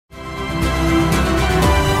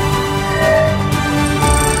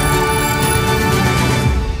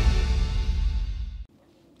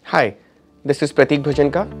Hi, this is Prateek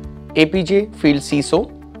Bhajanka, APJ Feild CISO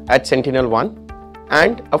at SentinelOne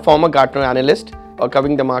and a former Gartner analyst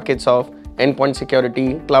covering the markets of endpoint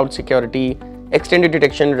security, cloud security, extended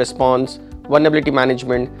detection response, vulnerability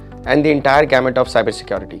management, and the entire gamut of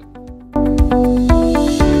cybersecurity.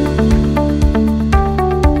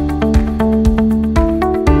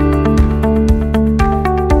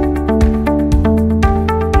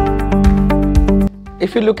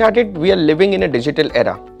 If you look at it, we are living in a digital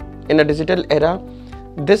era. In a digital era,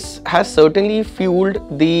 this has certainly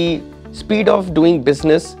fueled the speed of doing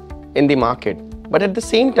business in the market. But at the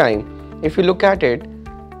same time, if you look at it,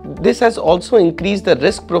 this has also increased the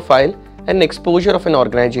risk profile and exposure of an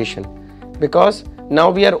organization, because now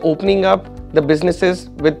we are opening up the businesses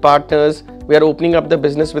with partners, we are opening up the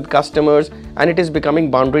business with customers, and it is becoming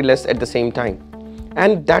boundaryless at the same time.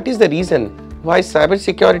 And that is the reason why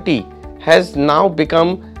cybersecurity has now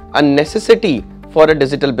become a necessity for a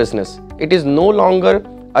digital business. It is no longer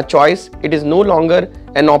a choice, it is no longer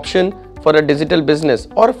an option for a digital business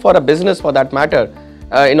or for a business for that matter.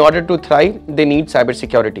 In order to thrive, they need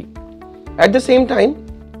cybersecurity. At the same time,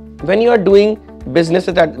 when you are doing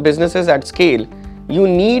businesses at scale, you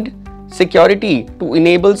need security to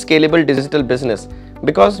enable scalable digital business,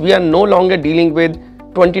 because we are no longer dealing with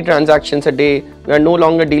 20 transactions a day, we are no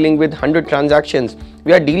longer dealing with 100 transactions,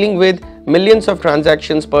 we are dealing with millions of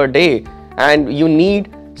transactions per day, and you need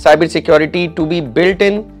cybersecurity to be built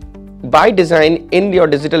in by design in your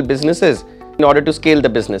digital businesses in order to scale the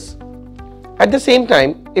business. At the same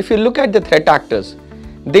time, if you look at the threat actors,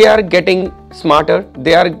 they are getting smarter,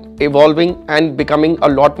 they are evolving and becoming a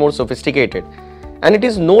lot more sophisticated. And it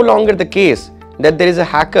is no longer the case that there is a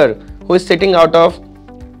hacker who is sitting out of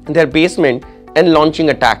their basement and launching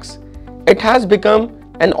attacks. It has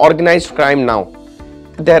become an organized crime now.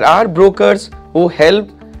 There are brokers who help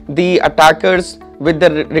the attackers with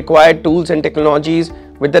the required tools and technologies,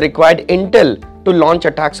 with the required intel to launch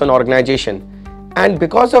attacks on organization. And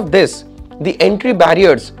because of this, the entry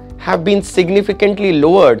barriers have been significantly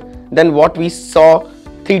lowered than what we saw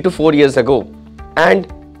 3 to 4 years ago.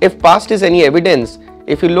 And if past is any evidence,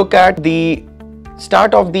 if you look at the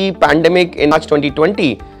start of the pandemic in March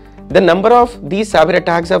 2020, the number of these cyber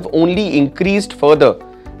attacks have only increased further,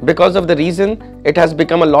 because of the reason it has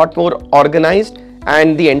become a lot more organized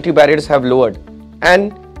and the entry barriers have lowered.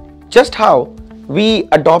 And just how we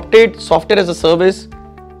adopted software as a service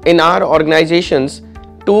in our organizations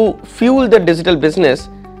to fuel the digital business,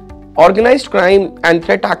 organized crime and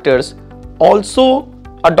threat actors also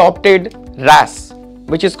adopted RaaS,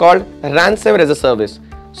 which is called Ransomware as a service.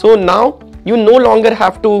 So now you no longer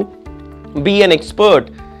have to be an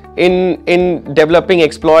expert in developing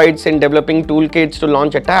exploits, in developing toolkits to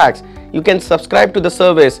launch attacks. You can subscribe to the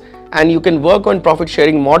service and you can work on profit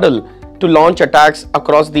sharing model to launch attacks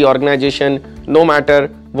across the organization, no matter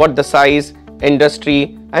what the size,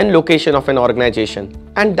 industry and location of an organization.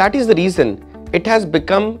 And that is the reason it has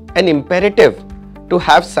become an imperative to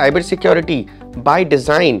have cybersecurity by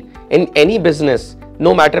design in any business,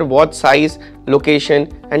 no matter what size, location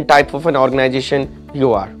and type of an organization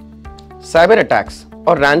you are. Cyber attacks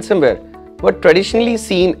or ransomware were traditionally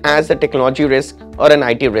seen as a technology risk or an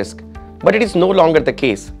IT risk, but it is no longer the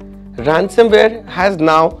case. Ransomware has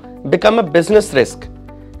now become a business risk.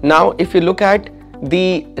 Now, if you look at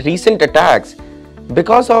the recent attacks,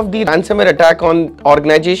 because of the ransomware attack on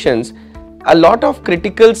organizations, a lot of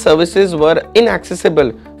critical services were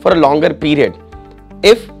inaccessible for a longer period.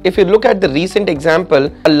 If you look at the recent example,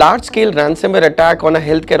 a large-scale ransomware attack on a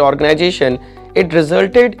healthcare organization, it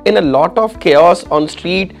resulted in a lot of chaos on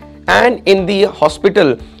street and in the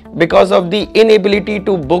hospital because of the inability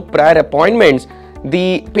to book prior appointments.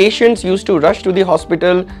 The patients used to rush to the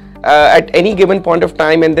hospital at any given point of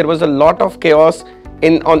time, and there was a lot of chaos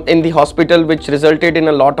in the hospital, which resulted in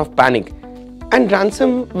a lot of panic. And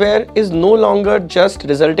ransomware is no longer just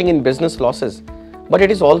resulting in business losses, but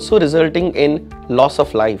it is also resulting in loss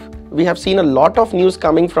of life. We have seen a lot of news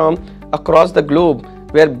coming from across the globe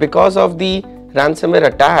where, because of the ransomware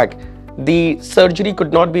attack, the surgery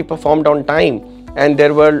could not be performed on time and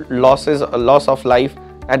there were loss of life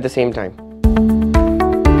at the same time.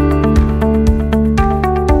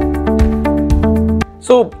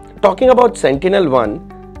 So talking about SentinelOne,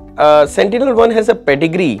 SentinelOne has a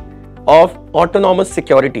pedigree of autonomous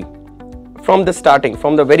security from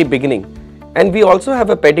the very beginning, and we also have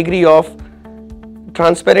a pedigree of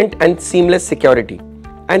transparent and seamless security.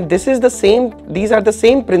 And these are the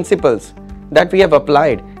same principles that we have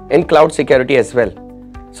applied in cloud security as well.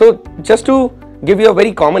 So just to give you a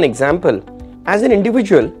very common example, as an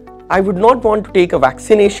individual, I would not want to take a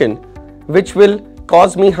vaccination which will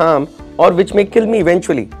cause me harm or which may kill me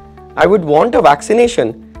eventually. I would want a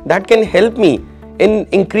vaccination that can help me in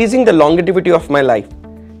increasing the longevity of my life.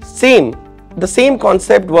 The same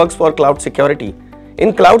concept works for cloud security.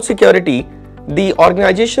 In cloud security, the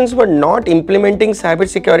organizations were not implementing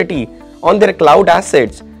cybersecurity on their cloud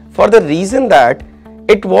assets for the reason that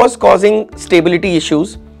it was causing stability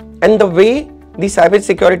issues, and the way the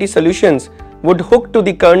cybersecurity solutions would hook to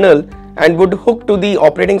the kernel and would hook to the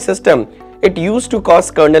operating system, it used to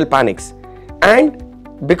cause kernel panics. And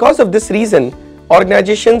because of this reason,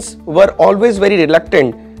 organizations were always very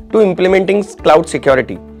reluctant to implementing cloud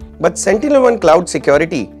security. But SentinelOne Cloud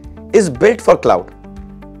Security is built for cloud.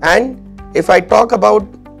 And if I talk about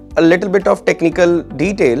a little bit of technical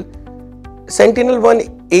detail,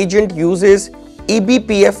 SentinelOne agent uses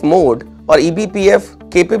eBPF mode or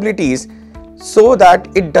eBPF capabilities so that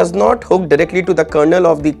it does not hook directly to the kernel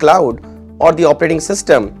of the cloud or the operating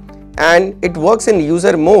system, and it works in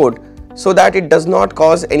user mode so that it does not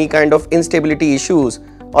cause any kind of instability issues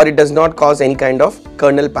or it does not cause any kind of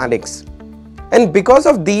kernel panics. And because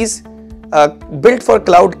of these built for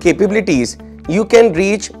cloud capabilities, you can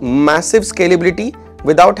reach massive scalability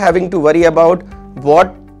without having to worry about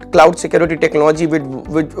what cloud security technology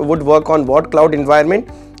would work on what cloud environment.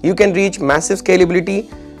 You can reach massive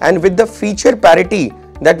scalability, and with the feature parity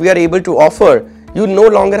that we are able to offer, you no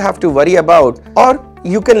longer have to worry about, or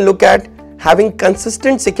you can look at having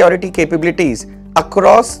consistent security capabilities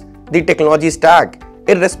across the technology stack,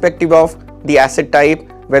 irrespective of the asset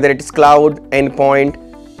type, whether it is cloud, endpoint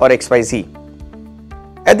or XYZ.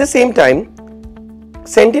 At the same time,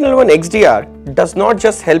 SentinelOne XDR does not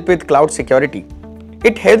just help with cloud security.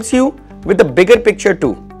 It helps you with the bigger picture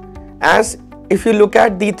too. As if you look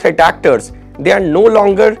at the threat actors, they are no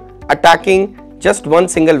longer attacking just one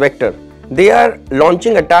single vector. They are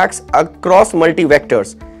launching attacks across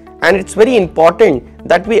multi-vectors. And it's very important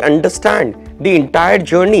that we understand the entire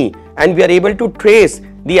journey and we are able to trace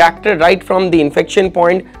the actor right from the infection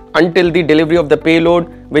point until the delivery of the payload,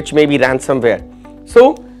 which may be ransomware.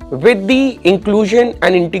 So with the inclusion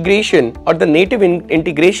and integration or the native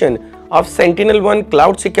integration of SentinelOne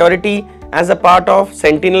Cloud Security as a part of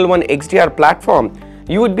SentinelOne XDR platform,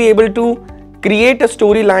 you would be able to create a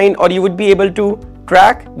storyline, or you would be able to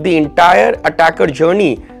track the entire attacker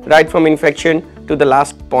journey right from infection to the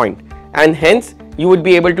last point, and hence you would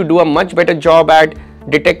be able to do a much better job at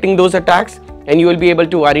detecting those attacks, and you will be able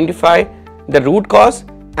to identify the root cause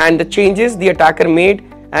and the changes the attacker made,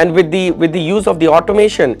 and with the use of the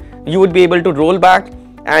automation you would be able to roll back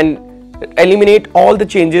and eliminate all the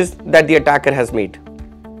changes that the attacker has made.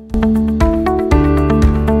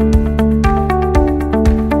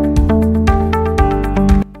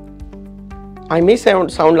 I may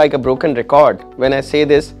sound like a broken record when I say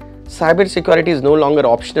this. Cybersecurity is no longer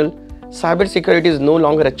optional. Cybersecurity is no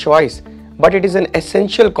longer a choice, but it is an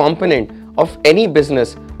essential component of any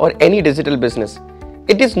business or any digital business.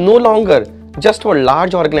 It is no longer just for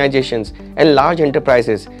large organizations and large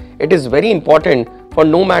enterprises. It is very important for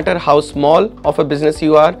no matter how small of a business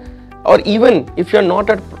you are, or even if you are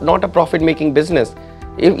not a profit-making business,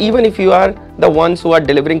 even if you are the ones who are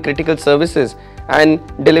delivering critical services and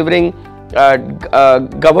delivering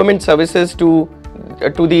government services to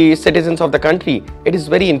the citizens of the country, it is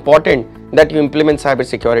very important that you implement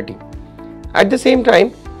cybersecurity. At the same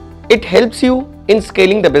time, it helps you in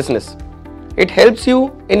scaling the business. It helps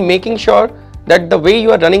you in making sure that the way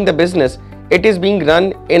you are running the business, it is being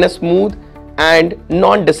run in a smooth and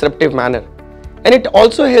non-disruptive manner. And it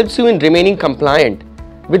also helps you in remaining compliant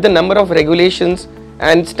with the number of regulations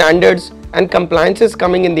and standards and compliances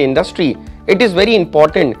coming in the industry. It is very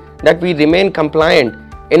important that we remain compliant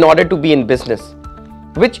in order to be in business,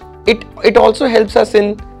 which it also helps us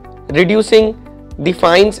in reducing the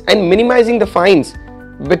fines and minimizing the fines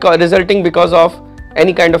resulting because of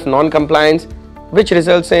any kind of non-compliance, which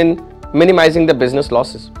results in minimizing the business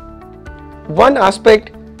losses. One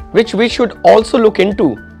aspect which we should also look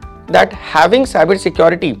into, that having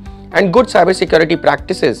cybersecurity and good cybersecurity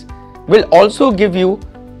practices will also give you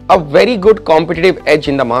a very good competitive edge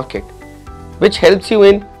in the market, which helps you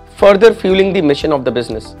in further fueling the mission of the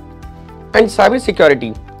business. And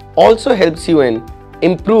cybersecurity also helps you in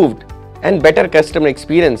improved and better customer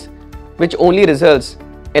experience, which only results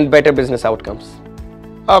in better business outcomes.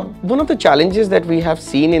 One of the challenges that we have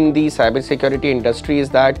seen in the cybersecurity industry is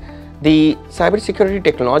that the cybersecurity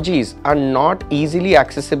technologies are not easily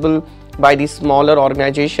accessible by the smaller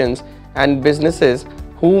organizations and businesses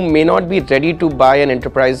who may not be ready to buy an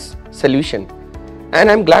enterprise solution. And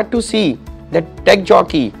I'm glad to see that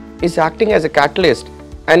Techjockey is acting as a catalyst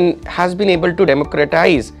and has been able to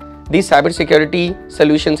democratize these cybersecurity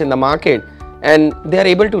solutions in the market, and they are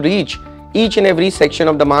able to reach each and every section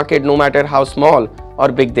of the market, no matter how small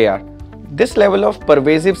or big they are. This level of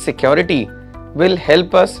pervasive security will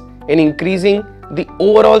help us in increasing the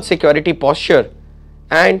overall security posture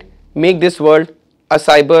and make this world a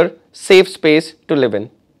cyber safe space to live in.